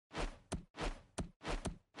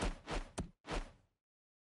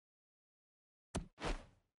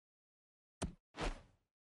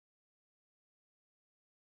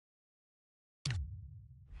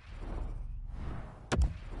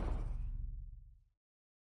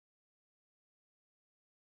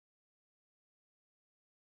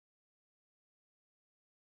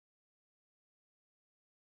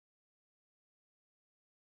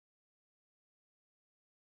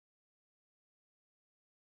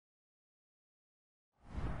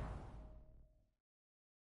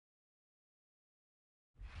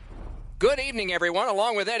Good evening, everyone.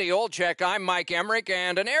 Along with Eddie Olczyk, I'm Mike Emmerich,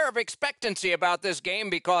 and an air of expectancy about this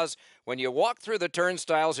game because when you walk through the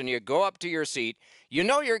turnstiles and you go up to your seat, you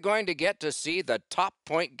know you're going to get to see the top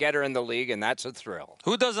point getter in the league, and that's a thrill.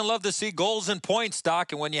 Who doesn't love to see goals and points,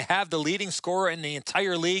 Doc? And when you have the leading scorer in the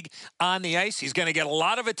entire league on the ice, he's going to get a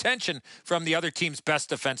lot of attention from the other team's best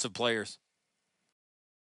defensive players.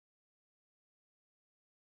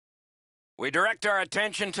 We direct our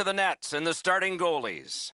attention to the nets and the starting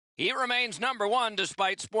goalies. He remains number one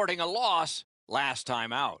despite sporting a loss last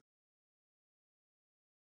time out.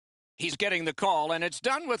 He's getting the call, and it's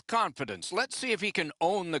done with confidence. Let's see if he can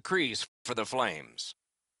own the crease for the Flames.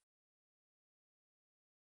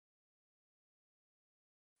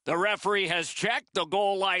 The referee has checked. The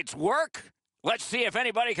goal lights work. Let's see if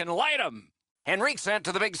anybody can light them. Henrique sent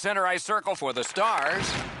to the big center ice circle for the Stars.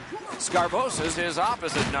 Scarbosa's his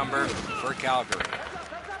opposite number for Calgary.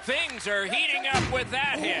 Things are heating up with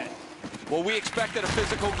that hit. Well, we expected a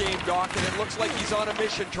physical game, Doc, and it looks like he's on a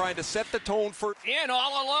mission trying to set the tone for... In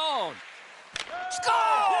all alone.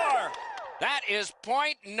 Score! That is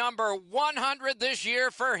point number 100 this year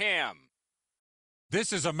for him.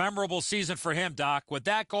 This is a memorable season for him, Doc. With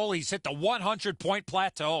that goal, he's hit the 100-point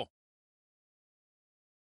plateau.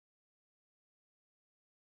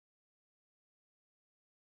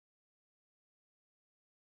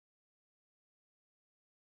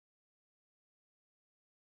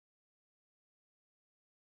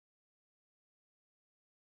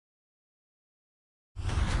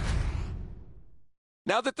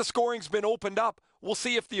 Now that the scoring's been opened up, we'll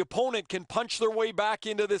see if the opponent can punch their way back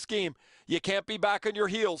into this game. You can't be back on your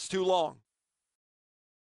heels too long.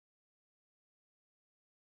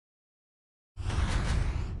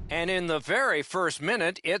 And in the very first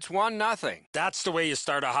minute, it's 1-0. That's the way you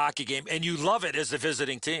start a hockey game, and you love it as a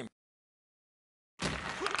visiting team.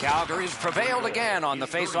 Calgary's prevailed again on the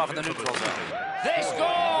face-off in the neutral zone. They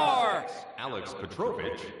score! Alex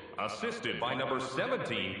Petrovich, assisted by number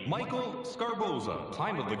 17, Michael Scarbosa.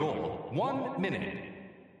 Time of the goal, 1 minute.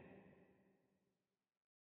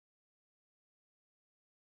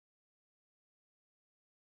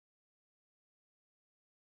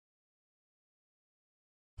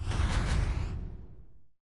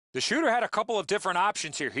 The shooter had a couple of different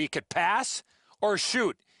options here. He could pass or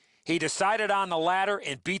shoot. He decided on the latter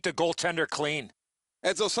and beat the goaltender clean.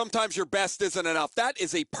 And so sometimes your best isn't enough. That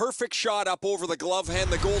is a perfect shot up over the glove hand.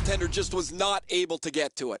 The goaltender just was not able to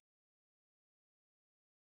get to it.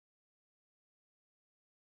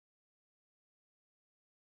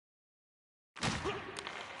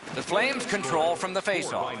 The Flames control from the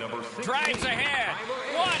faceoff. Drives ahead.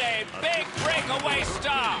 What a big breakaway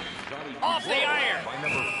stop. Off the iron.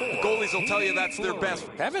 The goalies will tell you that's their best.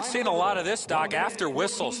 Haven't seen a lot of this, Doc, after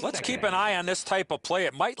whistles. Let's keep an eye on this type of play.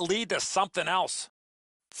 It might lead to something else.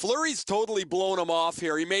 Fleury's totally blown him off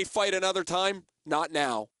here. He may fight another time. Not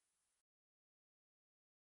now.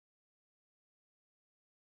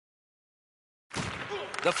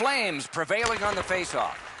 The Flames prevailing on the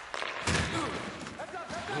faceoff.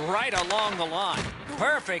 Right along the line.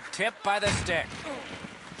 Perfect tip by the stick.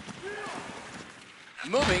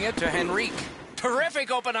 Moving it to Henrique. Terrific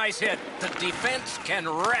open ice hit. The defense can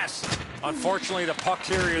rest. Unfortunately, the puck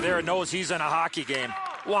carrier there knows he's in a hockey game.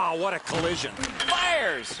 Wow, what a collision.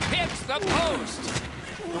 Fires. Hits the post.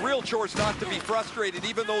 The real chore is not to be frustrated.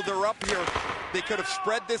 Even though they're up here, they could have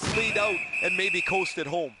spread this lead out and maybe coasted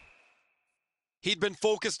home. He'd been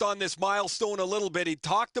focused on this milestone a little bit. He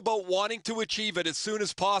talked about wanting to achieve it as soon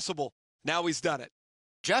as possible. Now he's done it.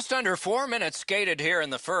 Just under 4 minutes skated here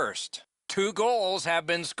in the first. 2 goals have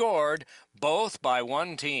been scored, both by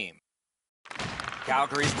one team.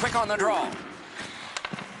 Calgary's quick on the draw.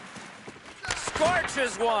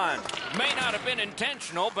 Scorches one. May not have been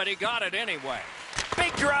intentional, but he got it anyway.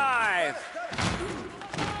 Big drive.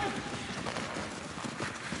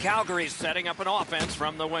 Calgary's setting up an offense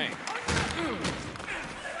from the wing.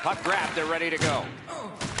 Puck grabbed, they're ready to go.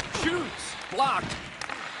 Shoots, blocked.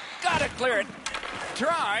 Got it cleared.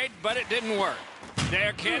 Tried, but it didn't work.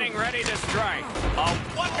 They're getting ready to strike. A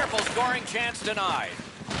wonderful scoring chance denied.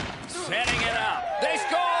 Setting it up. They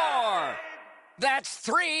score! That's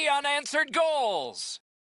 3 unanswered goals.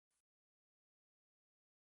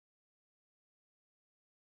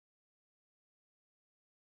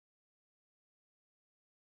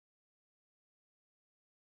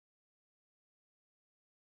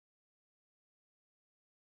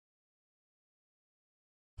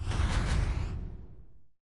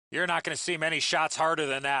 You're not going to see many shots harder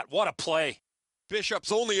than that. What a play.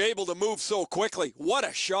 Bishop's only able to move so quickly. What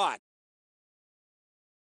a shot.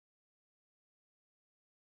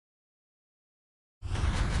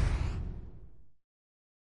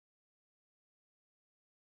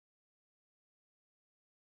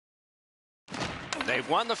 They've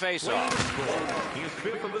won the faceoff. He is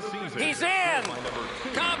fifth of the season. He's in!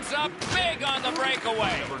 Comes up big on the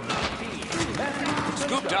breakaway.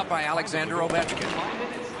 Scooped up by Alexander Ovechkin.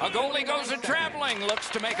 A goalie goes a-traveling, looks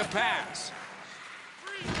to make a pass.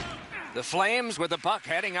 The Flames with the puck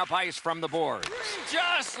heading up ice from the boards.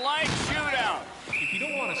 Just like shootout. If you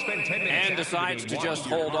don't want to spend 10 minutes And decides to just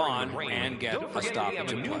hold on and get a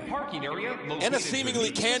stoppage in play. Parking area Ennis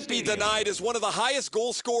seemingly can't be denied as one of the highest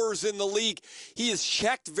goal scorers in the league. He is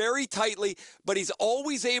checked very tightly, but he's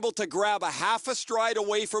always able to grab a half a stride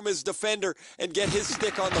away from his defender and get his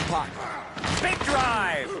stick on the puck. Big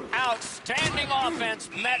drive. Outstanding offense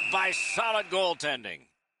met by solid goaltending.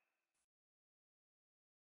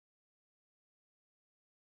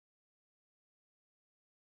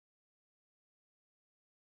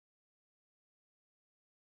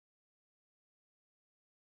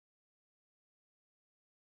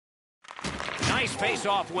 Nice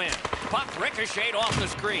face-off win. Puck ricocheted off the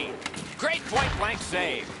screen. Great point-blank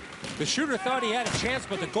save. The shooter thought he had a chance,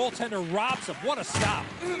 but the goaltender robs him. What a stop.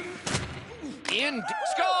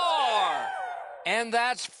 Score! And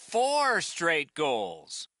that's 4 straight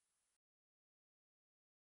goals.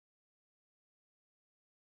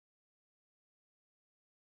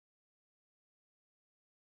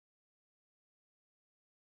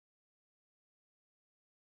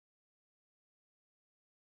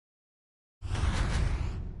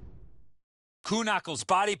 Kuhnackel's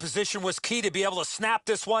body position was key to be able to snap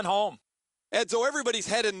this one home. Edzo, everybody's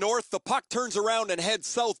heading north. The puck turns around and heads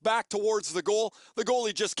south back towards the goal. The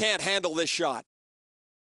goalie just can't handle this shot.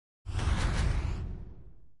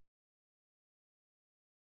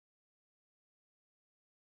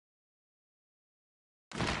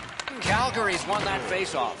 Calgary's won that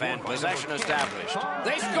faceoff and possession established.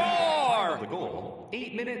 They score! The goal,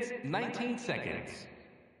 8 minutes, 19 seconds.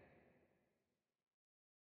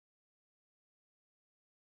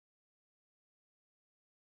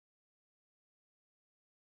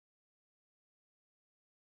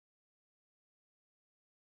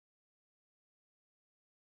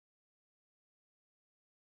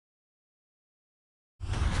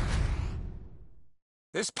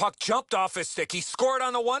 This puck jumped off his stick. He scored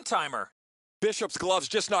on the one-timer. Bishop's glove's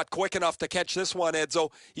just not quick enough to catch this one,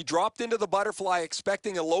 Edzo. He dropped into the butterfly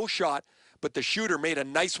expecting a low shot, but the shooter made a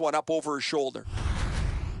nice one up over his shoulder.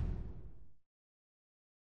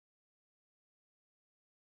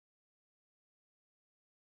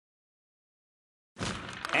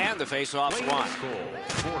 And the faceoff's won.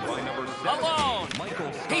 Scored by number 7. Alone!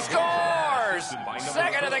 He scores!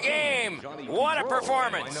 Second of the game! What a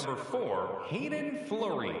performance! By number 4, Hayden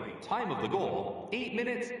Fleury. Time of the goal, 8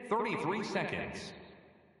 minutes, 33 seconds.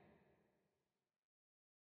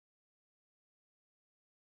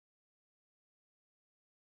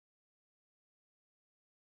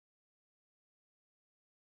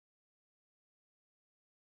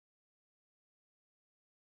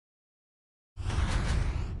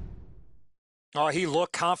 Oh, he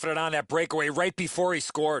looked confident on that breakaway right before he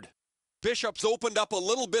scored. Bishop's opened up a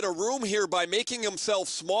little bit of room here by making himself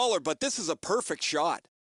smaller, but this is a perfect shot.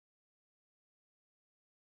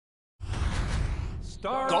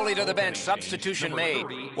 Goalie to the bench, substitution made.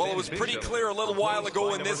 Well, it was pretty clear a little while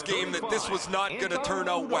ago in this game that this was not going to turn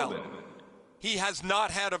out well. He has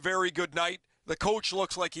not had a very good night. The coach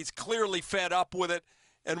looks like he's clearly fed up with it,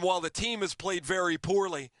 and while the team has played very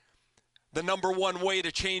poorly, the number one way to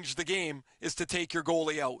change the game is to take your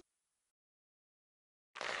goalie out.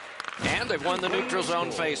 And they've won the neutral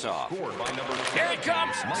zone faceoff. Here it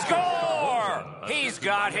comes! Score! He's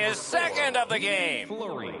got his second of the game.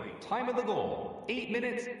 Fleury. Time of the goal, 8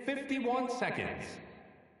 minutes, 51 seconds.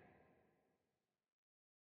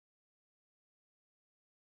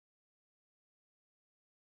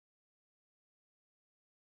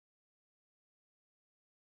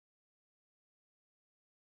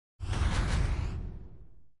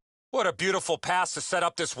 What a beautiful pass to set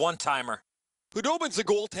up this one-timer. Hudobin's a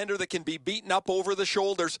goaltender that can be beaten up over the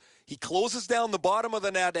shoulders. He closes down the bottom of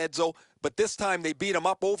the net, Edzo, but this time they beat him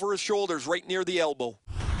up over his shoulders right near the elbow.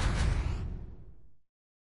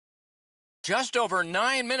 Just over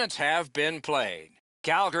 9 minutes have been played.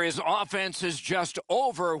 Calgary's offense is just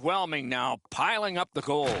overwhelming now, piling up the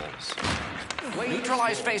goals.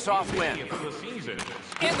 Neutralized face-off win.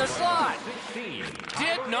 In the slot.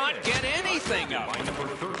 Did not get anything up.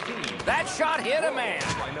 That shot hit a man.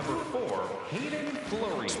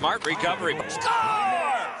 Smart recovery.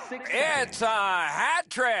 Score! It's a hat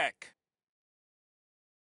trick.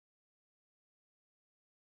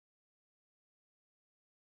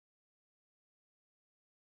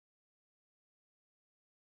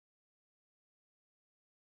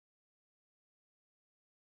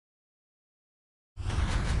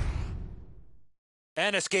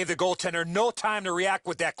 Ennis gave the goaltender no time to react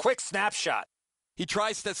with that quick snapshot. He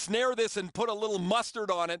tries to snare this and put a little mustard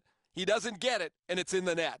on it. He doesn't get it, and it's in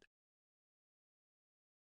the net.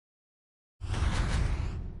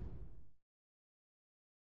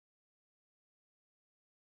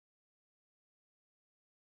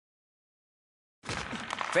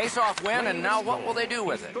 Face-off win, and now what will they do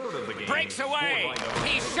with it? Breaks away.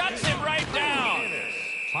 He shuts it right down.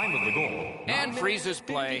 Time of the goal. And freezes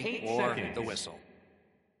play or the whistle.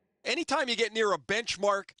 Anytime you get near a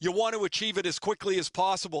benchmark, you want to achieve it as quickly as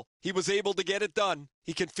possible. He was able to get it done.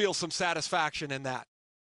 He can feel some satisfaction in that.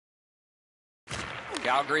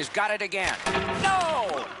 Calgary's got it again.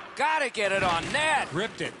 No! Gotta get it on net.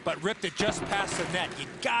 Ripped it, but ripped it just past the net. You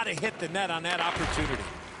gotta hit the net on that opportunity.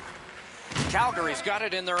 Calgary's got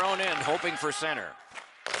it in their own end, hoping for center.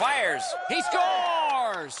 Fires. He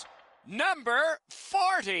scores! Number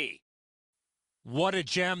 40. What a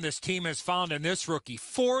gem this team has found in this rookie.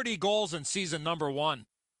 40 goals in season number 1.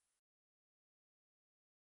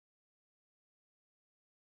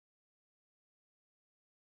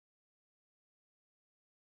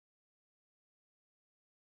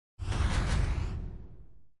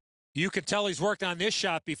 You can tell he's worked on this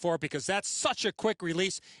shot before because that's such a quick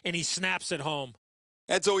release, and he snaps it home.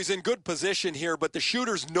 Edzo, he's in good position here, but the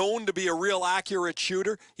shooter's known to be a real accurate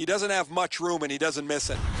shooter. He doesn't have much room, and he doesn't miss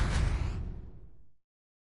it.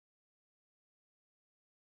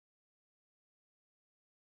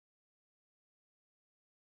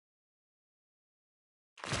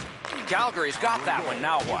 Calgary's got that one.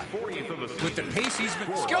 Now what? With the pace he's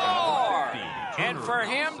been... Score! And for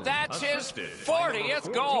him, that's his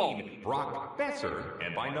 40th goal. Brock Besser,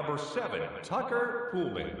 and by number 7, Tucker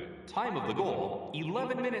Poolman. Time of the goal,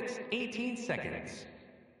 11 minutes, 18 seconds.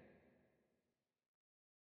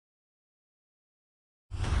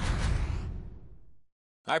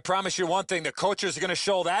 I promise you one thing, the coaches are going to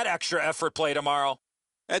show that extra effort play tomorrow.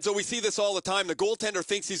 And so we see this all the time. The goaltender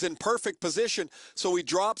thinks he's in perfect position, so he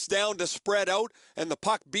drops down to spread out, and the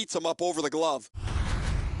puck beats him up over the glove.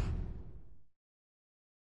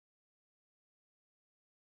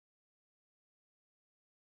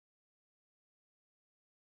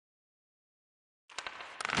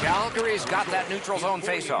 Calgary's got that neutral zone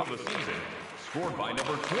faceoff. Scored by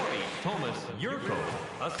number 20, Thomas Yurko.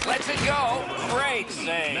 Lets it go. Great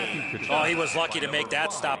save. Oh, he was lucky to make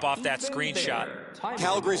that stop off that screenshot.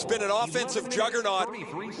 Calgary's been an offensive juggernaut,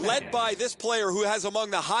 led by this player who has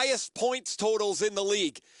among the highest points totals in the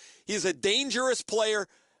league. He's a dangerous player,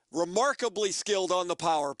 remarkably skilled on the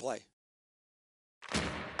power play.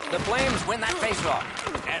 The Flames win that faceoff.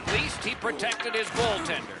 At least he protected his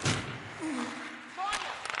goaltender.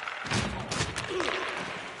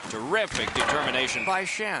 Terrific determination by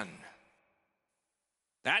Shen.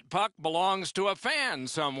 That puck belongs to a fan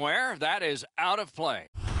somewhere. That is out of play.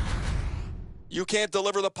 You can't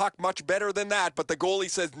deliver the puck much better than that, but the goalie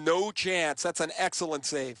says no chance. That's an excellent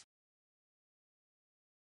save.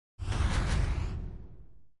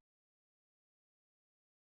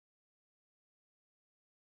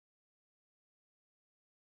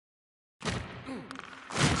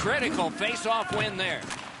 Critical face-off win there.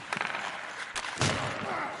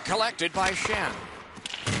 Collected by Shen.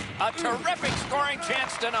 A terrific scoring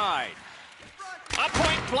chance denied. A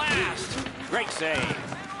point blast. Great save.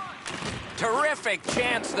 Terrific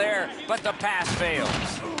chance there, but the pass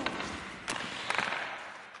fails.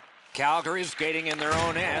 Calgary skating in their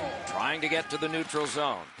own end, trying to get to the neutral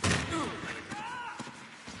zone.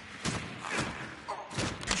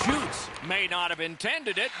 Shoots. May not have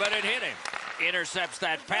intended it, but it hit him. Intercepts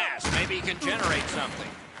that pass. Maybe he can generate something.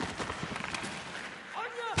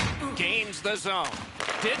 Gains the zone.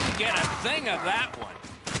 Didn't get a thing of that one.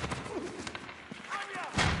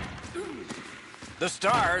 The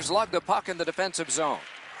Stars lug the puck in the defensive zone.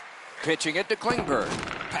 Pitching it to Klingberg.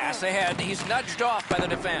 Pass ahead. He's nudged off by the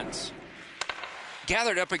defense.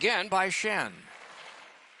 Gathered up again by Shen.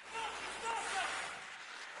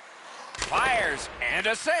 Fires and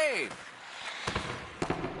a save.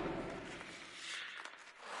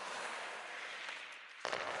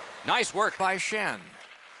 Nice work by Shen.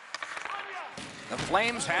 The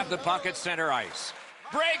Flames have the puck at center ice.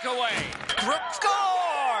 Breakaway.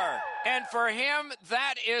 Score! And for him,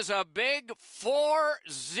 that is a big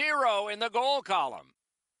 4-0 in the goal column.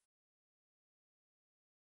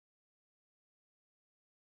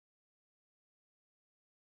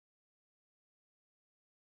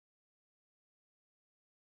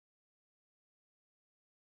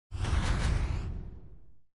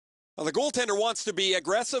 Well, the goaltender wants to be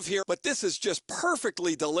aggressive here, but this is just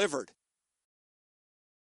perfectly delivered.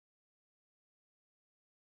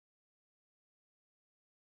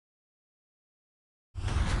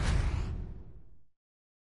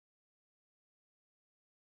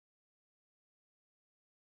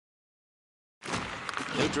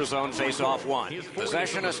 Neutral zone face-off one.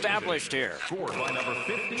 Possession established here. Scored by number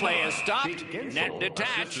 50. Play is stopped. Net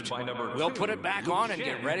detached. We'll put it back on and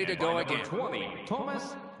get ready to go again. 20,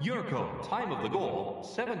 Thomas Yurko. Time of the goal,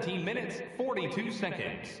 17 minutes, 42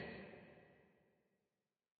 seconds.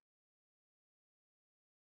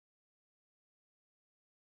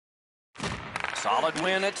 Solid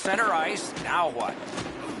win at center ice. Now what?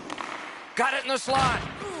 Got it in the slot.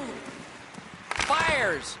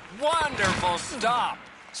 Fires. Wonderful stop.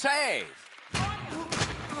 Save.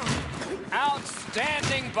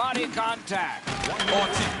 Outstanding body contact.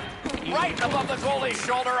 Right above the goalie's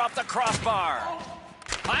shoulder off the crossbar.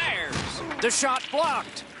 Fires. The shot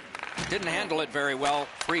blocked. Didn't handle it very well.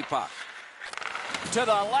 Free puck. To the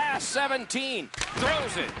last 17.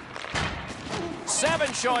 Throws it.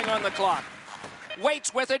 7 showing on the clock.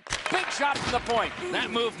 Waits with it. Big shot from the point.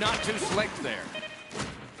 That move not too slick there.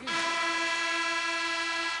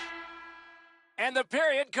 And the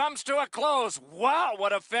period comes to a close. Wow,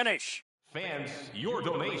 what a finish. Fans, your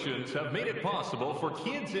donations have made it possible for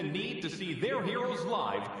kids in need to see their heroes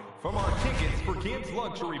live from our Tickets for Kids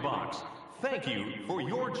luxury box. Thank you for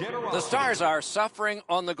your generosity. The Stars are suffering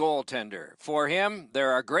on the goaltender. For him,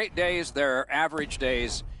 there are great days, there are average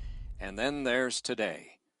days, and then there's today.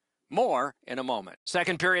 More in a moment.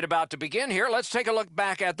 Second period about to begin here. Let's take a look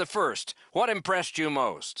back at the first. What impressed you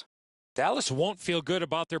most? Dallas won't feel good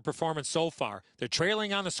about their performance so far. They're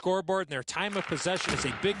trailing on the scoreboard, and their time of possession is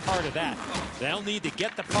a big part of that. They'll need to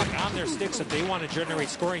get the puck on their sticks if they want to generate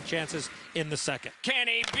scoring chances in the second. Can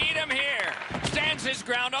he beat him here? Stands his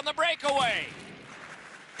ground on the breakaway.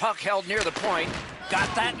 Puck held near the point.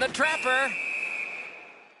 Got that in the trapper.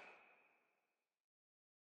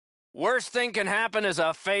 Worst thing can happen is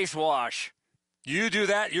a face wash. You do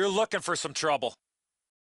that, you're looking for some trouble.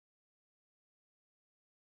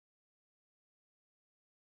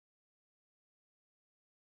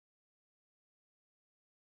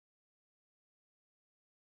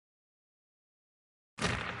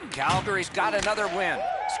 Calgary's got another win.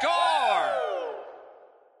 Score!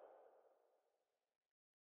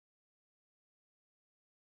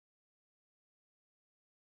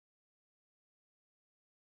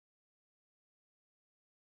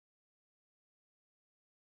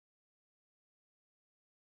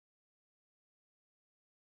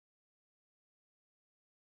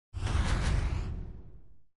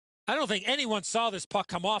 I don't think anyone saw this puck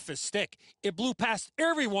come off his stick. It blew past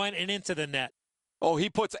everyone and into the net. Oh, he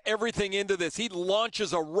puts everything into this. He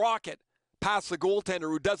launches a rocket past the goaltender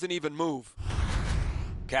who doesn't even move.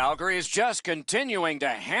 Calgary is just continuing to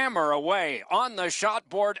hammer away on the shot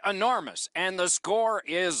board, enormous, and the score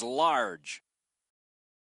is large.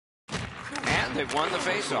 And they've won the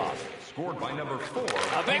faceoff. Scored by number 4.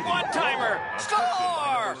 A big one-timer.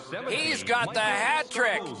 Score! He's got the hat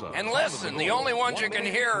trick. And listen, the only ones you can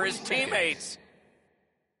hear are his teammates.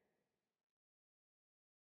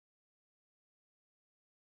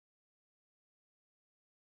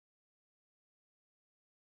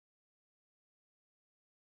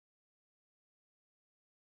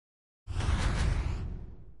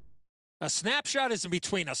 A snapshot is in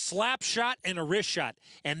between a slap shot and a wrist shot,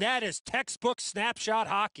 and that is textbook snapshot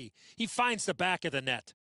hockey. He finds the back of the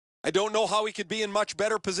net. I don't know how he could be in much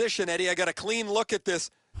better position, Eddie. I got a clean look at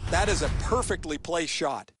this. That is a perfectly placed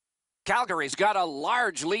shot. Calgary's got a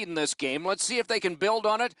large lead in this game. Let's see if they can build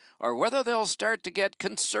on it or whether they'll start to get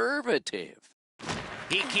conservative.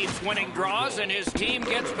 He keeps winning draws, and his team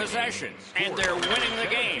gets possession, and they're winning the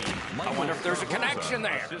game. I wonder if there's a connection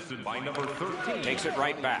there. By number 13. Takes it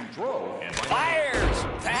right back. And Fires!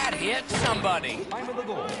 That hit somebody. time of the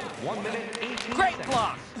goal, 1 minute 18 Great seconds.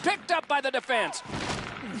 block. Picked up by the defense.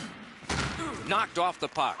 Knocked off the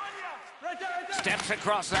puck. Steps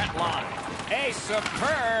across that line. A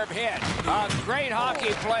superb hit. A great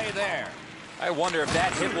hockey play there. I wonder if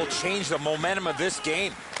that hit will change the momentum of this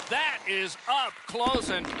game. That is up close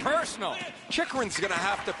and personal. Chikrin's going to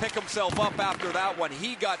have to pick himself up after that one.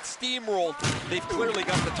 He got steamrolled. They've clearly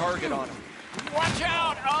got the target on him. Watch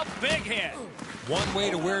out, a big hit. One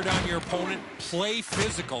way to wear down your opponent, play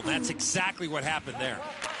physical. That's exactly what happened there.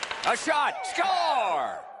 A shot,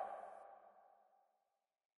 score!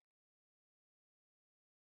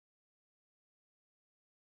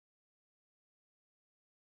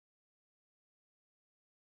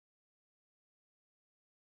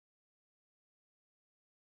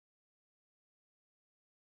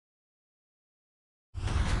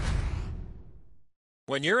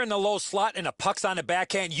 When you're in the low slot and a puck's on the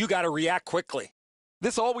backhand, you got to react quickly.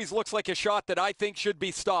 This always looks like a shot that I think should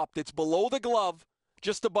be stopped. It's below the glove,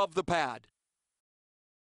 just above the pad.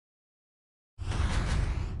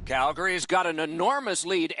 Calgary's got an enormous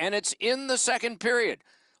lead, and it's in the second period.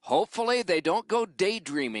 Hopefully they don't go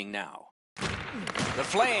daydreaming now. The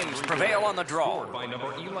Flames prevail on the draw. By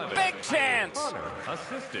number 11. Big chance! Hunter,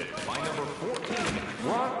 assisted by number 14,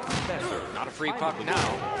 Brock Besser. Not a free puck now.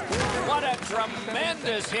 What a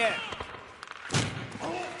tremendous hit!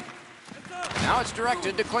 Now it's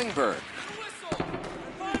directed to Klingberg.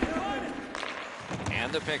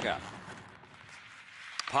 And the pickup.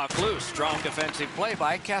 Puck loose. Strong defensive play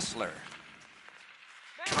by Kessler.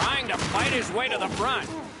 Trying to fight his way to the front.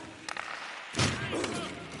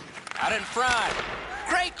 Out in front.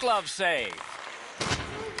 Great glove save.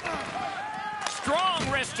 Strong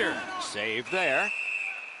wrister. Save there.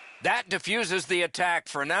 That diffuses the attack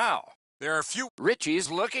for now. There are a few. Richie's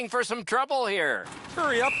looking for some trouble here.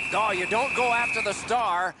 Hurry up. Oh, you don't go after the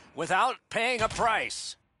star without paying a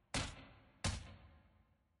price.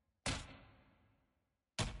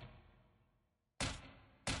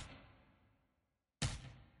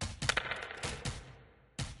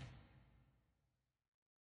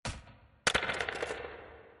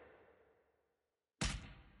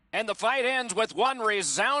 And the fight ends with one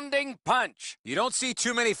resounding punch. You don't see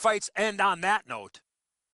too many fights end on that note.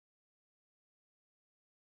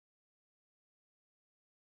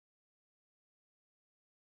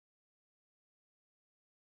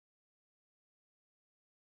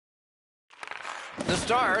 The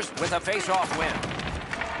Stars with a face-off win.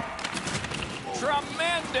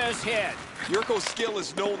 Tremendous hit. Yurko's skill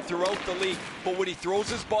is known throughout the league, but when he throws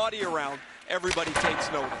his body around, everybody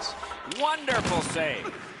takes notice. Wonderful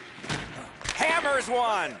save. Hammers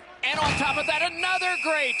one. And on top of that, another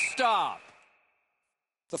great stop.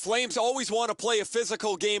 The Flames always want to play a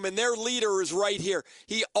physical game, and their leader is right here.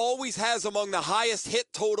 He always has among the highest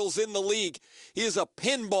hit totals in the league. He is a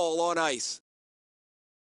pinball on ice.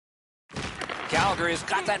 Calgary's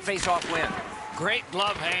got that face-off win. Great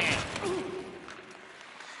glove hand.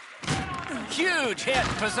 Huge hit.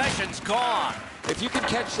 Possession's gone. If you can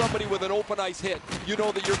catch somebody with an open ice hit, you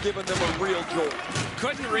know that you're giving them a real jolt.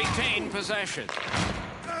 Couldn't retain possession.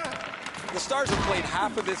 The Stars have played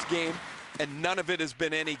half of this game, and none of it has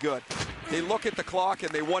been any good. They look at the clock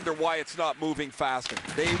and they wonder why it's not moving faster.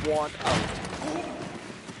 They want out.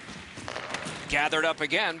 Gathered up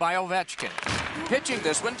again by Ovechkin. Pitching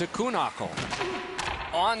this one to Kunakol.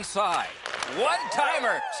 Onside.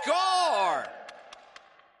 One-timer. Score!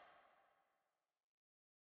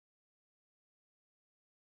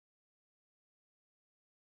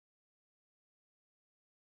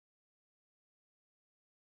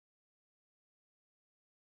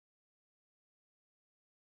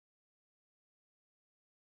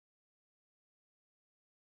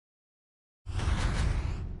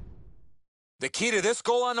 The key to this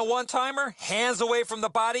goal on the one-timer, hands away from the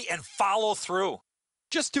body and follow through.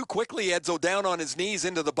 Just too quickly, Edzo down on his knees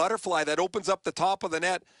into the butterfly that opens up the top of the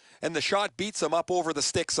net, and the shot beats him up over the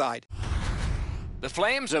stick side. The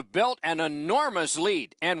Flames have built an enormous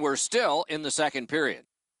lead, and we're still in the second period.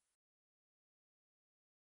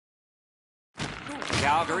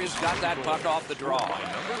 Calgary's got that puck off the draw.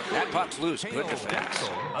 That puck's loose. Good defense.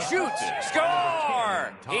 Shoots.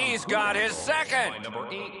 Score! He's got his second. By number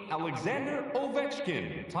 8, Alexander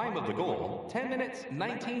Ovechkin. Time of the goal, 10 minutes,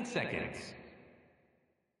 19 seconds.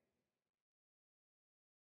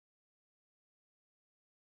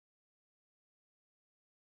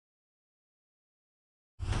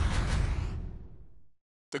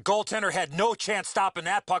 The goaltender had no chance stopping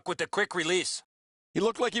that puck with the quick release. He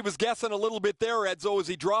looked like he was guessing a little bit there, Edzo, as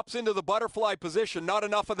he drops into the butterfly position. Not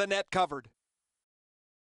enough of the net covered.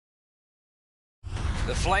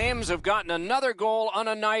 The Flames have gotten another goal on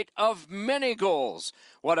a night of many goals.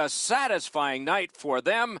 What a satisfying night for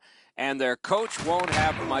them, and their coach won't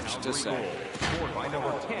have much to say. Scored by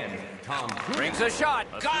number 10, Tom Brings a shot,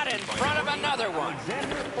 got in front of another one.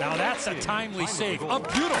 Now that's a timely save, a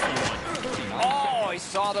beautiful one. Oh, he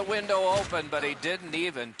saw the window open, but he didn't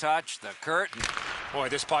even touch the curtain. Boy,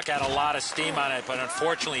 this puck had a lot of steam on it, but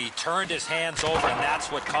unfortunately he turned his hands over, and that's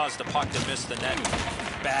what caused the puck to miss the net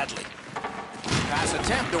badly. Pass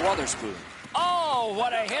attempt to Wotherspoon. Oh,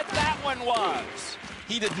 what a hit that one was.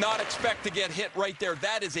 He did not expect to get hit right there.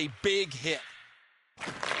 That is a big hit.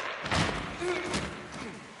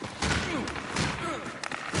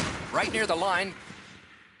 Right near the line.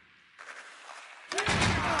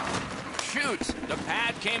 Shoots. The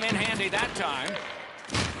pad came in handy that time.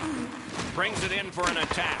 Brings it in for an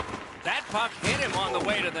attack. That puck hit him on the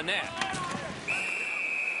way to the net.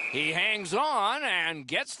 He hangs on and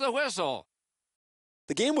gets the whistle.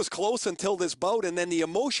 The game was close until this bout, and then the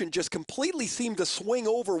emotion just completely seemed to swing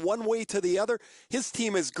over one way to the other. His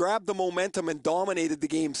team has grabbed the momentum and dominated the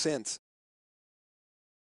game since.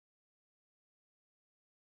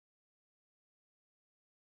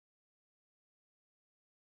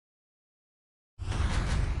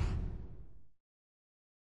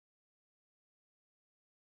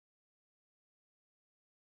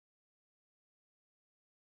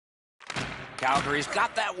 Calgary's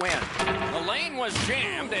got that win. The lane was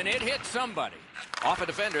jammed, and it hit somebody. Off a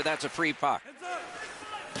defender, that's a free puck.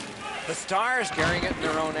 The Stars carrying it in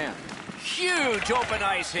their own end. Huge open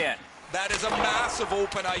ice hit. That is a massive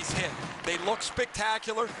open ice hit. They look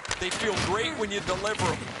spectacular. They feel great when you deliver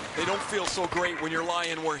them. They don't feel so great when you're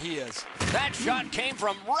lying where he is. That shot came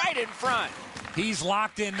from right in front. He's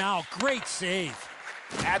locked in now. Great save.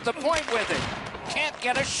 At the point with it. Can't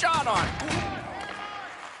get a shot on it.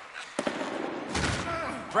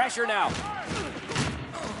 Pressure now.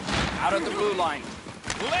 Out of the blue line.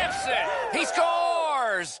 Lifts it. He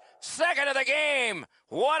scores! Second of the game.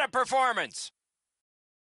 What a performance.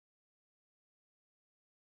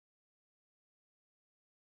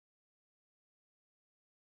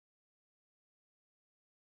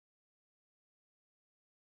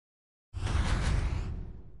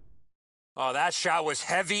 Oh, that shot was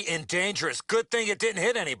heavy and dangerous. Good thing it didn't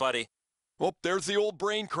hit anybody. Oh, there's the old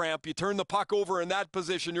brain cramp. You turn the puck over in that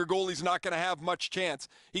position, your goalie's not going to have much chance.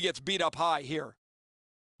 He gets beat up high here.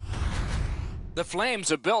 The Flames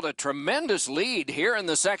have built a tremendous lead here in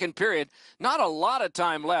the second period. Not a lot of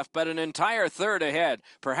time left, but an entire third ahead.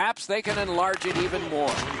 Perhaps they can enlarge it even more.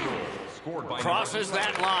 Crosses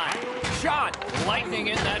that line. Shot. Lightning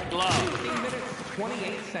in that glove. 15 minutes,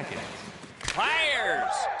 28 seconds.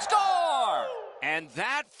 Fires. Score! And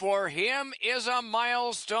that for him is a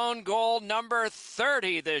milestone goal number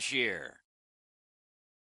 30 this year.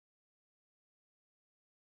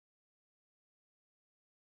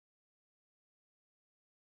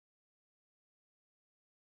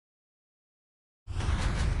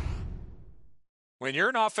 When you're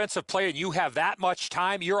an offensive player and you have that much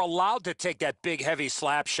time, you're allowed to take that big, heavy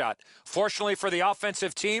slap shot. Fortunately for the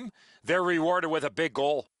offensive team, they're rewarded with a big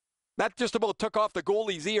goal. That just about took off the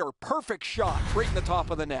goalie's ear. Perfect shot right in the top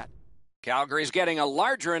of the net. Calgary's getting a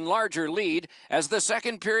larger and larger lead as the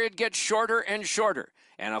second period gets shorter and shorter.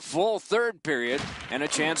 And a full third period and a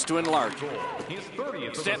chance to enlarge.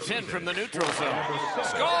 Steps in from the neutral zone.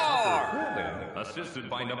 Score! Assisted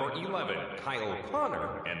by number 11, Kyle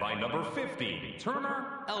Connor, and by number 50,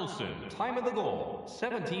 Turner Elson. Time of the goal,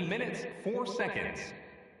 17 minutes, 4 seconds.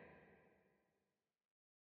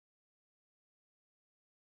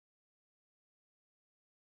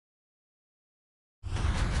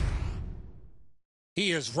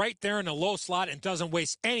 He is right there in the low slot and doesn't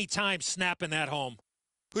waste any time snapping that home.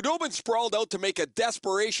 Hudobin sprawled out to make a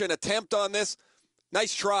desperation attempt on this.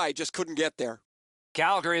 Nice try, just couldn't get there.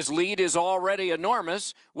 Calgary's lead is already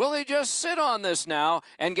enormous. Will they just sit on this now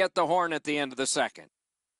and get the horn at the end of the second?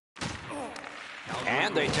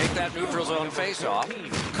 And they take that neutral zone face-off.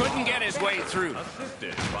 Couldn't get his way through.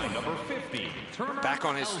 Assisted by number 50, Turner Back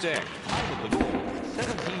on his stick. Time of the goal,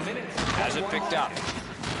 17 minutes. Has it picked up.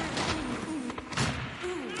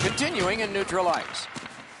 Continuing in neutral ice.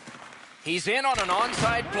 He's in on an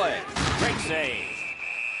onside play. Great save.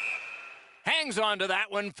 Hangs on to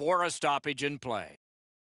that one for a stoppage in play.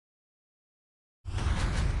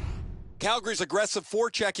 Calgary's aggressive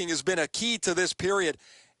forechecking has been a key to this period.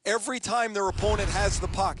 Every time their opponent has the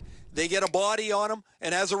puck, they get a body on them,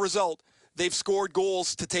 and as a result, they've scored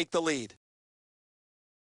goals to take the lead.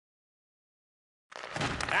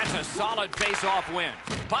 That's a solid face-off win.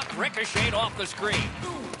 Puck ricocheted off the screen.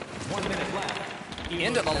 1 minute left.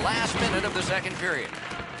 Into the last minute of the second period.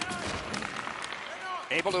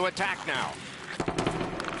 Able to attack now.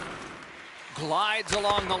 Glides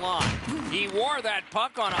along the line. He wore that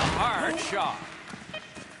puck on a hard shot.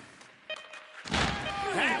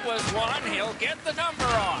 That was one he'll get the number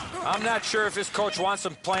on. I'm not sure if his coach wants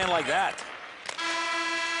him playing like that.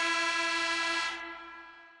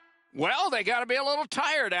 Well, they got to be a little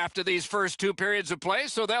tired after these first two periods of play,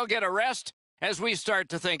 so they'll get a rest as we start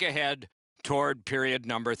to think ahead toward period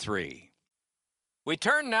number 3. We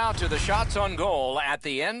turn now to the shots on goal at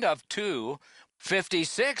the end of 2,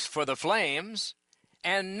 56 for the Flames,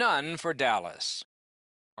 and none for Dallas.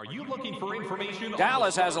 Are you looking for information?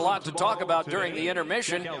 Dallas has a lot to talk about during the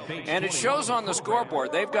intermission, and it shows on the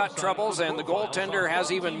scoreboard. They've got troubles, and the goaltender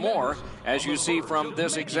has even more, as you see from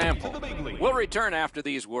this example. We'll return after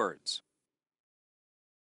these words.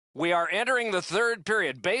 We are entering the third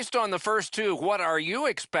period. Based on the first two, what are you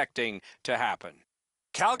expecting to happen?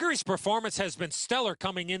 Calgary's performance has been stellar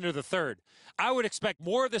coming into the third. I would expect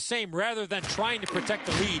more of the same rather than trying to protect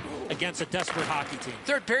the lead against a desperate hockey team.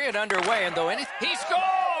 Third period underway, and though he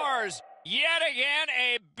scores! Yet again,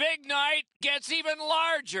 a big night gets even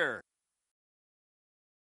larger.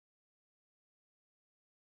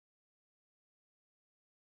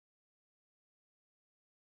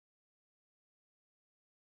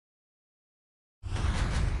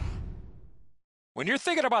 When you're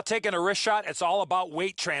thinking about taking a wrist shot, it's all about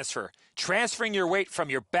weight transfer. Transferring your weight from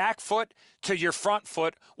your back foot to your front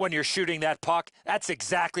foot when you're shooting that puck. That's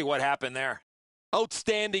exactly what happened there.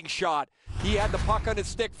 Outstanding shot. He had the puck on his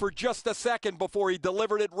stick for just a second before he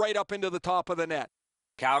delivered it right up into the top of the net.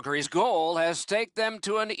 Calgary's goal has taken them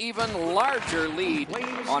to an even larger lead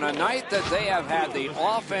on a night that they have had the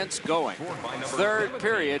offense going. Third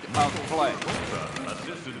period of play.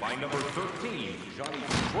 Assisted by number 13,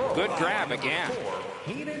 Good grab again.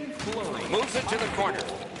 Moves it to the corner.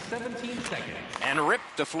 17 seconds. And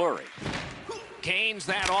ripped to Fleury. Gains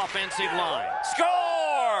that offensive line.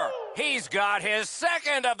 Score! He's got his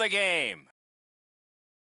second of the game.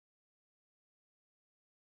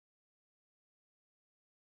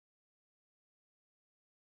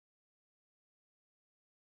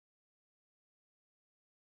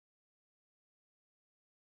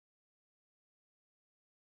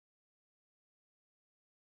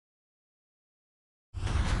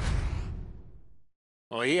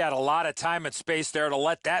 Well, he had a lot of time and space there to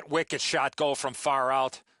let that wicked shot go from far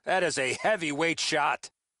out. That is a heavyweight shot.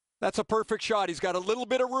 That's a perfect shot. He's got a little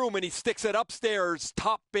bit of room, and he sticks it upstairs,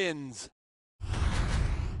 top bins.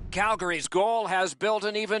 Calgary's goal has built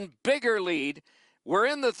an even bigger lead. We're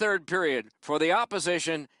in the third period. For the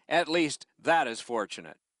opposition, at least that is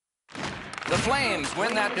fortunate. The Flames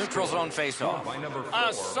win that neutral zone faceoff.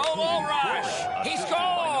 A solo rush. He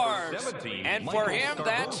scores. And for him,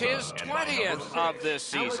 that's his 20th of this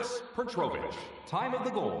season. Petrovich. Time of the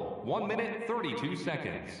goal, 1 minute, 32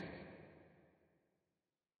 seconds.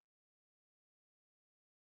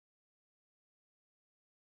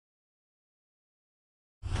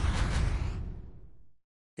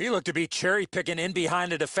 He looked to be cherry-picking in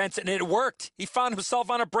behind the defense, and it worked. He found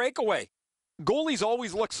himself on a breakaway. Goalies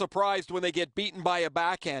always look surprised when they get beaten by a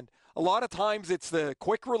backhand. A lot of times it's the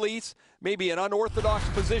quick release, maybe an unorthodox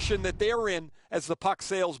position that they're in as the puck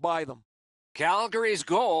sails by them. Calgary's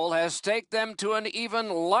goal has taken them to an even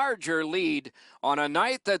larger lead on a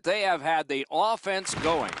night that they have had the offense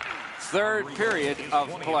going. Third period of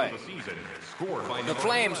play. The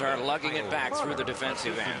Flames are lugging it back through the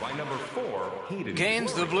defensive end.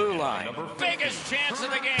 Gains the blue line. Biggest chance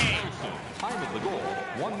of the game. Time of the goal,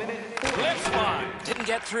 1 minute. Flips one. Didn't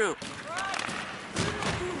get through.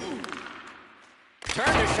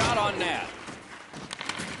 Turned a shot on net.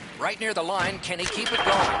 Right near the line. Can he keep it going?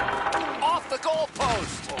 Off the goal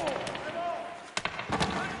post.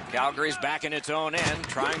 Calgary's back in its own end,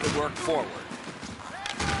 trying to work forward.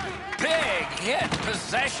 Big hit.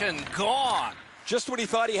 Possession gone. Just when he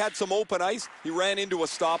thought he had some open ice, he ran into a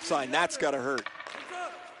stop sign. That's got to hurt.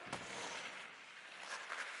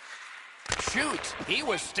 Shoot. He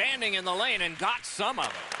was standing in the lane and got some of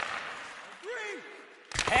it.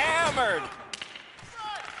 Hammered.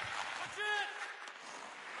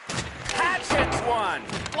 Hatchets one.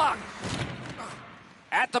 Blocked.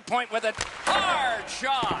 At the point with a hard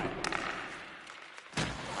shot.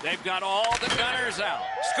 They've got all the gunners out.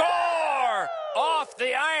 Score! Off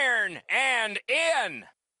the iron and in.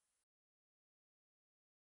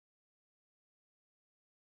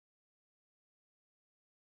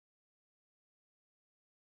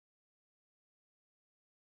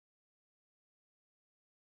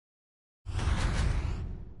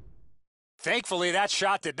 Thankfully, that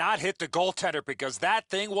shot did not hit the goaltender because that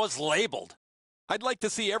thing was labeled. I'd like to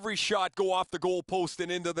see every shot go off the goal post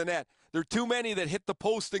and into the net. There are too many that hit the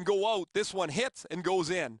post and go out. This one hits and goes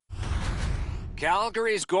in.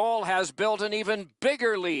 Calgary's goal has built an even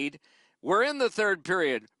bigger lead. We're in the third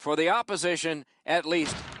period. For the opposition, at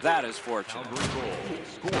least that is fortunate. Calgary goal,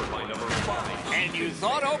 scored by number 5. And you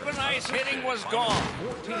thought open ice hitting was gone.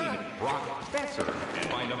 14, Brock Besser. And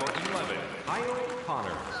by number 11, Kyle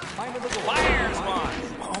Connors. Time of the goal. Fires one.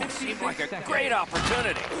 Oh, seemed like a great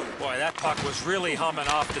opportunity. Boy, that puck was really humming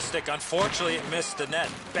off the stick. Unfortunately, it missed the net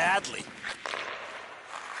badly.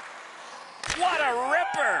 What a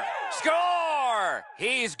ripper! Score!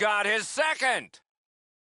 He's got his second.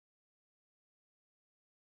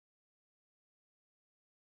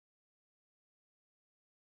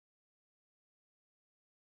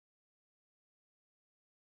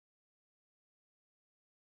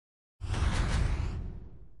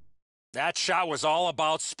 That shot was all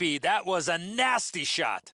about speed. That was a nasty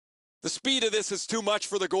shot. The speed of this is too much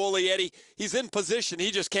for the goalie, Eddie. He's in position.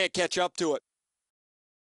 He just can't catch up to it.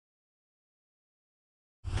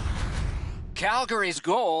 Calgary's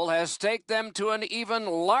goal has taken them to an even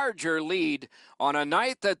larger lead on a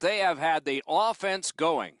night that they have had the offense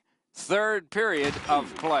going. Third period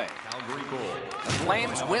of play. Calgary goal, The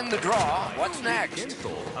Flames win the draw. What's next?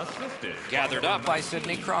 Assisted. Gathered up by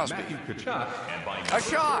Sidney Crosby. Matthew Tkachuk and by A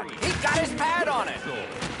shot. He got his pad on it.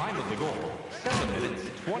 Time of the goal, 7 minutes,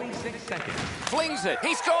 26 seconds. Flings it.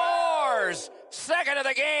 He scores! Second of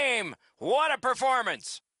the game. What a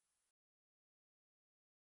performance.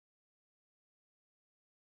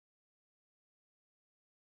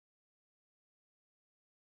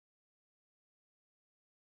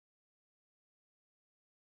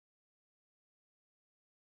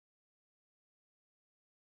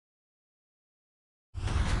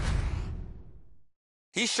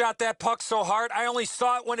 He shot that puck so hard, I only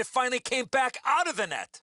saw it when it finally came back out of the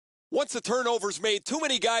net. Once the turnover's made, too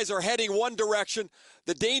many guys are heading one direction.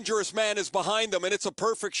 The dangerous man is behind them, and it's a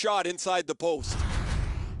perfect shot inside the post.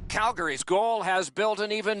 Calgary's goal has built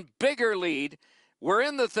an even bigger lead. We're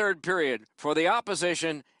in the third period. For the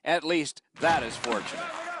opposition, at least that is fortunate.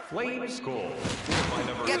 Flames goal.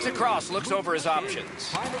 Gets across, looks over his options.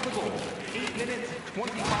 Time of the goal, 8 minutes,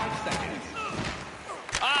 25 seconds.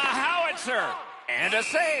 A howitzer! And a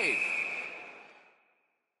save.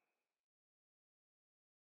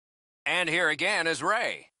 And here again is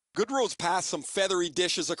Ray. Goodrow's passed some feathery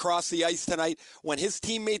dishes across the ice tonight. When his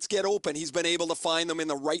teammates get open, he's been able to find them in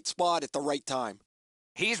the right spot at the right time.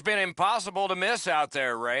 He's been impossible to miss out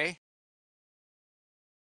there, Ray.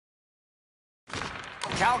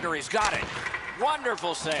 Calgary's got it.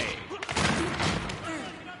 Wonderful save.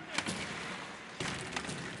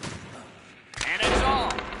 And it's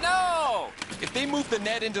all. No! If they move the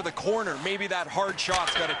net into the corner, maybe that hard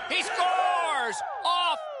shot's got it. He scores!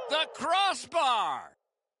 Off the crossbar!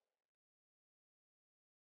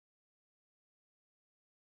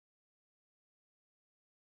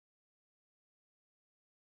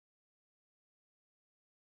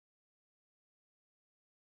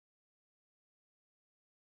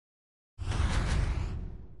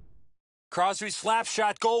 Crosby's slap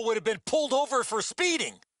shot goal would have been pulled over for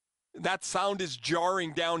speeding. That sound is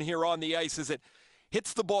jarring down here on the ice as it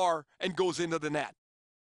hits the bar and goes into the net.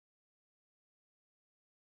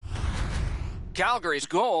 Calgary's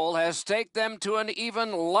goal has staked them to an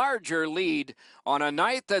even larger lead on a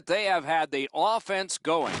night that they have had the offense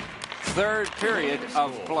going. Third period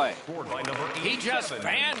of play. He just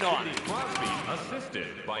banned on it.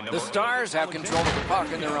 The Stars have control of the puck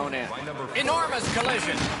in their own end. Enormous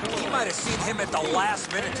collision. You might have seen him at the last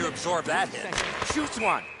minute to absorb that hit. Shoots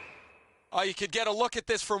one. You could get a look at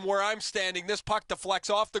this from where I'm standing. This puck deflects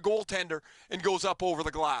off the goaltender and goes up over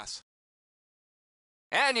the glass.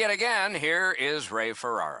 And yet again, here is Ray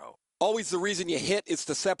Ferraro. Always the reason you hit is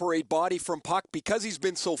to separate body from puck. Because he's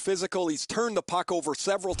been so physical, he's turned the puck over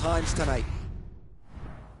several times tonight.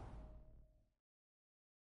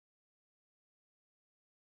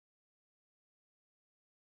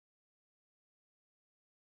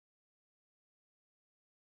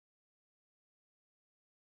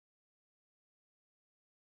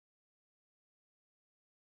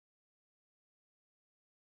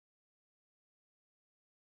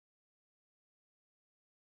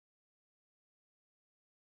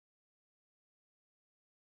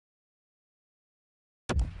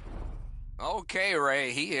 Okay,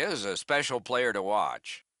 Ray, he is a special player to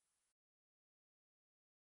watch.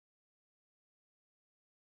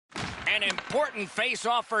 An important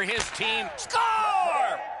face-off for his team.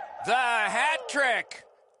 Score! The hat trick.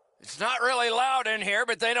 It's not really loud in here,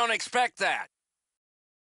 but they don't expect that.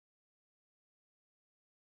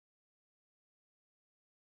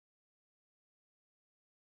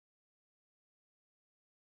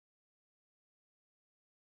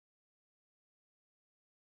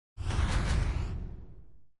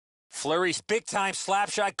 Fleury's big-time slap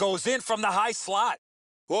shot goes in from the high slot.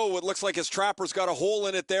 Whoa, it looks like his trapper's got a hole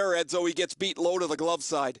in it there, Edzo. He gets beat low to the glove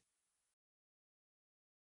side.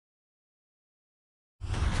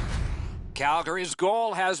 Calgary's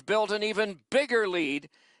goal has built an even bigger lead.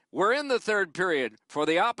 We're in the third period. For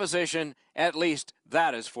the opposition, at least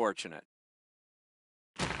that is fortunate.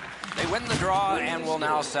 They win the draw and will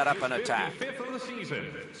now set up an attack. Fifth of the season,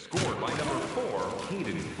 scored by number 4,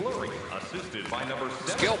 Caden Fleury, assisted by number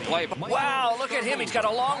 7. Skill play. Wow, look at him. He's got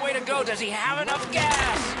a long way to go. Does he have enough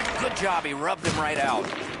gas? Good job. He rubbed him right out.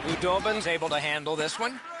 Udobin's able to handle this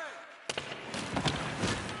one.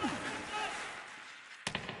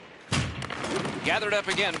 Gathered up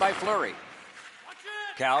again by Fleury.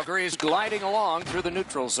 Calgary is gliding along through the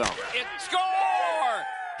neutral zone. It score!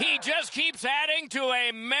 He just keeps adding to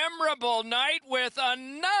a memorable night with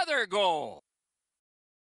another goal.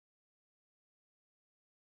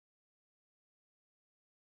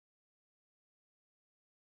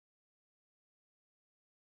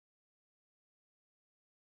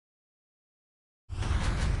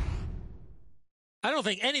 I don't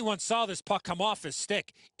think anyone saw this puck come off his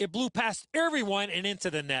stick. It blew past everyone and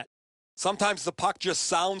into the net. Sometimes the puck just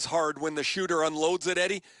sounds hard when the shooter unloads it,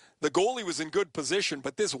 Eddie. The goalie was in good position,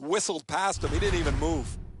 but this whistled past him. He didn't even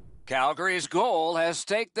move. Calgary's goal has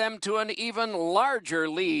staked them to an even larger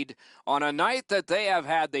lead on a night that they have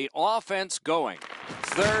had the offense going.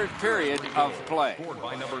 Third period of play. Scored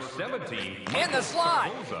by number 17. In the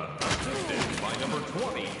slot. Assisted by number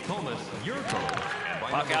 20, Thomas Yurko.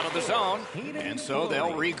 Puck out of the zone, and so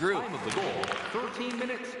they'll regroup. Time of the goal, 13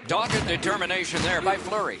 minutes. Dogged determination there by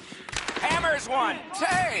Fleury. Hammers one.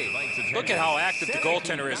 Save. Look at how active the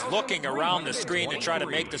goaltender is, looking around the screen to try to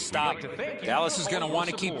make the stop. Dallas is going to want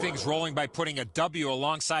to keep things rolling by putting a W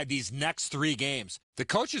alongside these next 3 games. The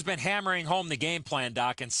coach has been hammering home the game plan,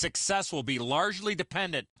 Doc, and success will be largely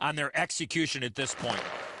dependent on their execution at this point.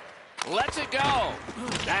 Lets it go.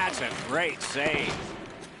 That's a great save.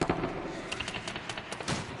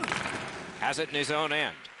 Has it in his own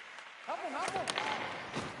end.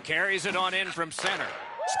 Carries it on in from center.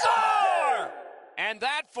 Score! And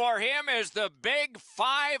that for him is the big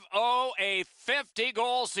 5-0, a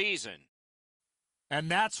 50-goal season. And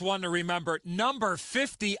that's one to remember. Number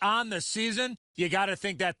 50 on the season. You got to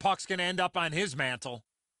think that puck's going to end up on his mantle.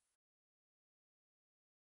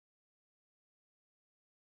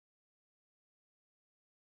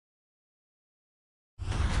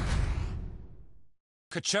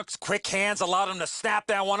 Kachuk's quick hands allowed him to snap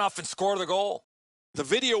that one off and score the goal. The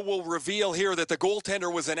video will reveal here that the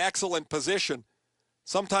goaltender was in excellent position.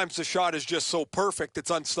 Sometimes the shot is just so perfect, it's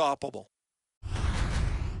unstoppable.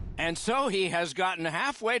 And so he has gotten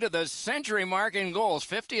halfway to the century mark in goals.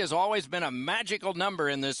 50 has always been a magical number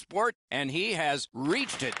in this sport, and he has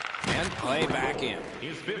reached it and play back in.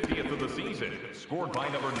 His 50th of the season, scored by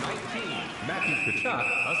number 19, Matthew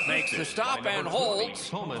Tkachuk. Makes the stop and holds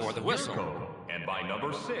for the whistle. And by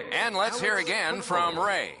number 6. And let's hear again from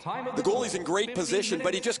Ray. The goalie's in great position,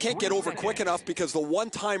 but he just can't get over quick enough because the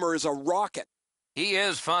one-timer is a rocket. He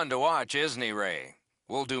is fun to watch, isn't he, Ray?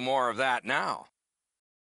 We'll do more of that now.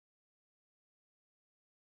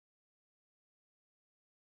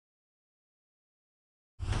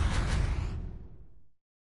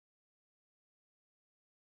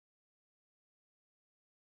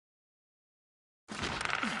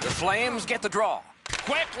 The Flames get the draw.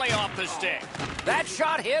 Quickly off the stick. That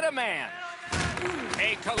shot hit a man.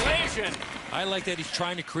 A collision. I like that he's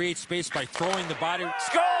trying to create space by throwing the body.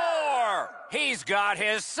 Score! He's got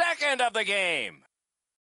his second of the game.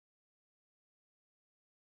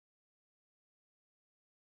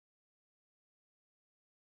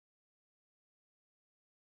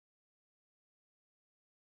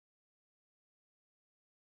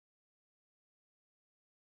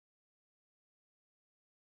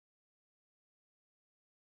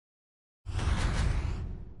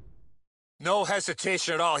 No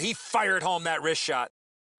hesitation at all. He fired home that wrist shot.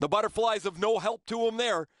 The Butterflies of no help to him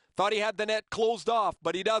there. Thought he had the net closed off,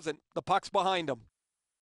 but he doesn't. The puck's behind him.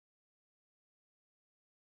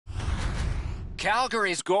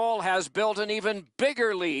 Calgary's goal has built an even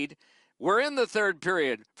bigger lead. We're in the third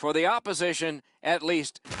period. For the opposition, at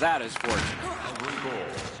least that is fortunate.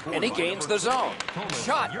 And he gains the zone.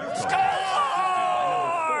 Shot. Score!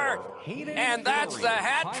 And that's the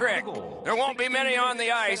hat trick. There won't be many on the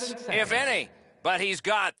ice, if any, but he's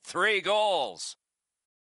got 3 goals.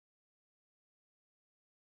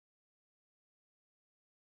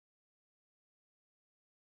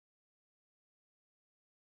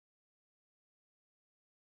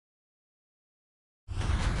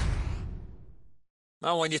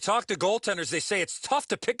 Well, when you talk to goaltenders, they say it's tough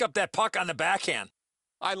to pick up that puck on the backhand.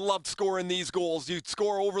 I loved scoring these goals. You'd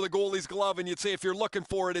score over the goalie's glove, and you'd say if you're looking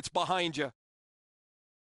for it, it's behind you.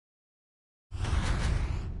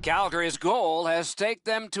 Calgary's goal has staked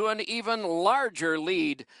them to an even larger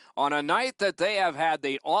lead on a night that they have had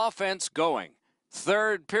the offense going.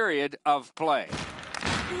 Third period of play.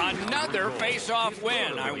 Another face-off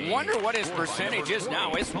win. I wonder what his percentage is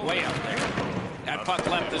now. It's way up there. That puck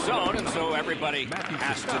left the zone, and so everybody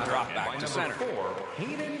has to drop back to center.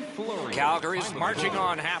 Calgary's marching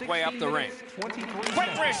on halfway up the rink.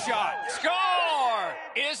 Quick wrist shot. Score!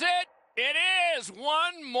 Is it? It is.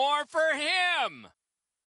 One more for him.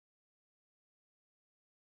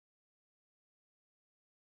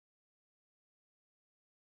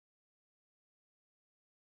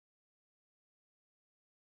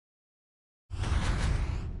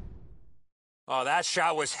 Oh, that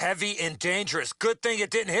shot was heavy and dangerous. Good thing it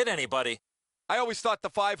didn't hit anybody. I always thought the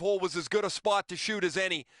 5-hole was as good a spot to shoot as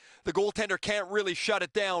any. The goaltender can't really shut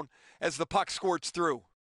it down as the puck squirts through.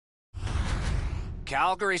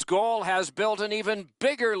 Calgary's goal has built an even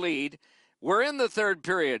bigger lead. We're in the third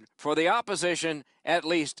period. For the opposition, at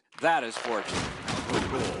least that is fortunate. The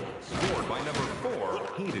goal scored by number 4,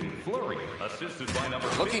 Hayden Fleury. Assisted by number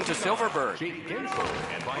Looking to 59, Silverberg. Jake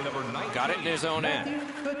Gensel, and by number 19, Got it in his own end.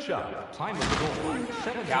 Matthew Kachuk. Time of the goal,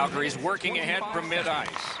 17 Calgary's minutes, working ahead 25 from mid-ice.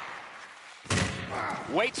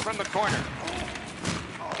 Waits from the corner.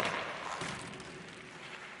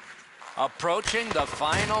 Approaching the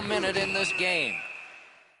final minute in this game.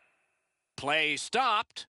 Play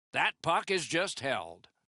stopped. That puck is just held.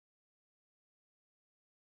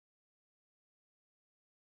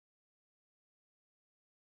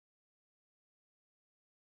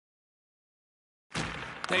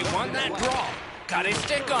 They won that draw. Got his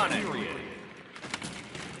stick on it.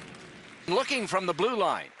 Looking from the blue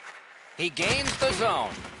line. He gains the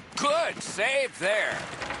zone. Good save there.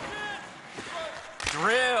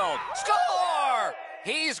 Drilled. Score!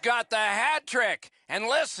 He's got the hat trick. And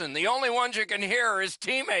listen, the only ones you can hear are his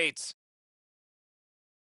teammates.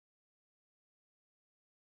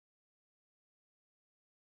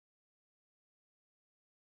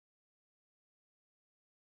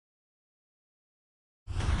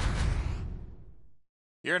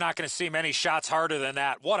 You're not going to see many shots harder than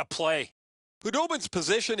that. What a play. Hudobin's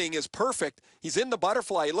positioning is perfect. He's in the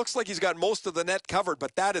butterfly. It looks like he's got most of the net covered,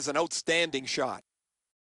 but that is an outstanding shot.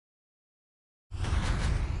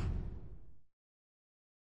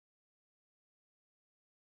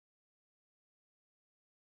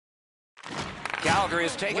 Calgary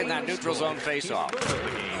has taken that neutral zone faceoff.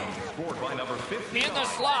 In the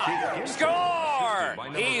slot. Score!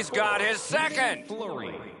 He's got his second.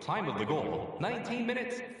 Fleury. Time of the goal, 19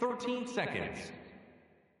 minutes, 13 seconds.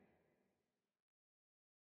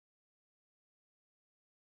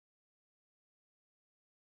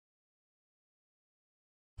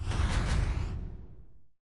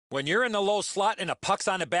 When you're in the low slot and a puck's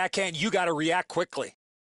on the backhand, you got to react quickly.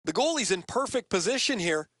 The goalie's in perfect position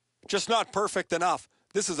here, just not perfect enough.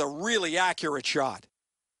 This is a really accurate shot.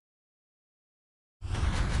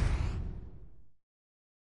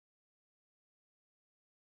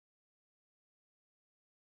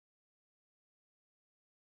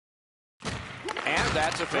 And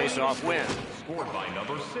that's a face-off win. Scored by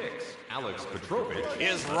number 6, Alex Petrovich.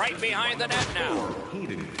 Is right behind the net now.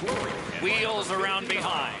 Hayden Fleury. Wheels around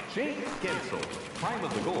behind. Jake Gensel. Time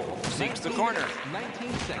of the goal, Seeks the 19 corner. minutes,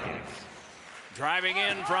 19 seconds. Driving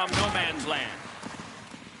in from no man's land.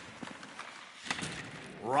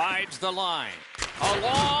 Rides the line. A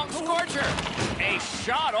long scorcher. A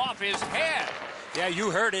shot off his head. Yeah, you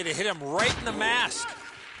heard it. It hit him right in the mask.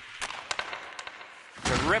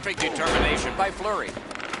 Terrific determination by Fleury.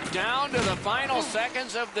 Down to the final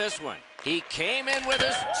seconds of this one. He came in with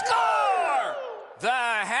his score! The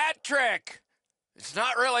hat trick. It's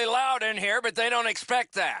not really loud in here, but they don't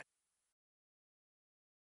expect that.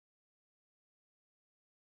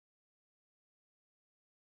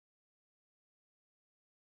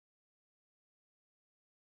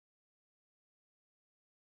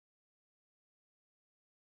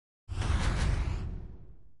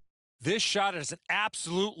 This shot is an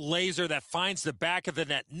absolute laser that finds the back of the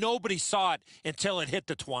net. Nobody saw it until it hit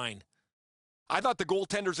the twine. I thought the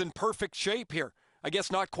goaltender's in perfect shape here. I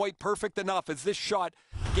guess not quite perfect enough as this shot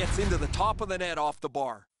gets into the top of the net off the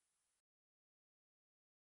bar.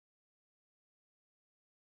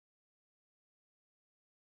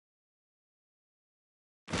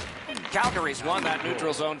 Calgary's won that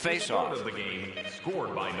neutral zone faceoff. Of the game,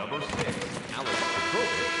 scored by number 6, Alex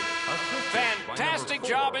Petrovich. Fantastic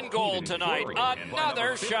job in goal tonight.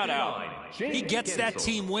 Another shutout. He gets that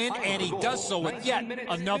team win, and he does so with yet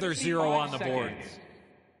another 0 on the board.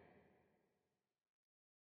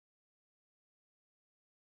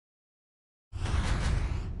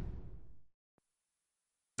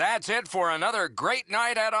 That's it for another great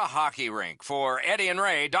night at a hockey rink. For Eddie and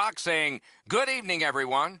Ray, Doc saying, good evening,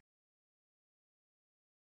 everyone.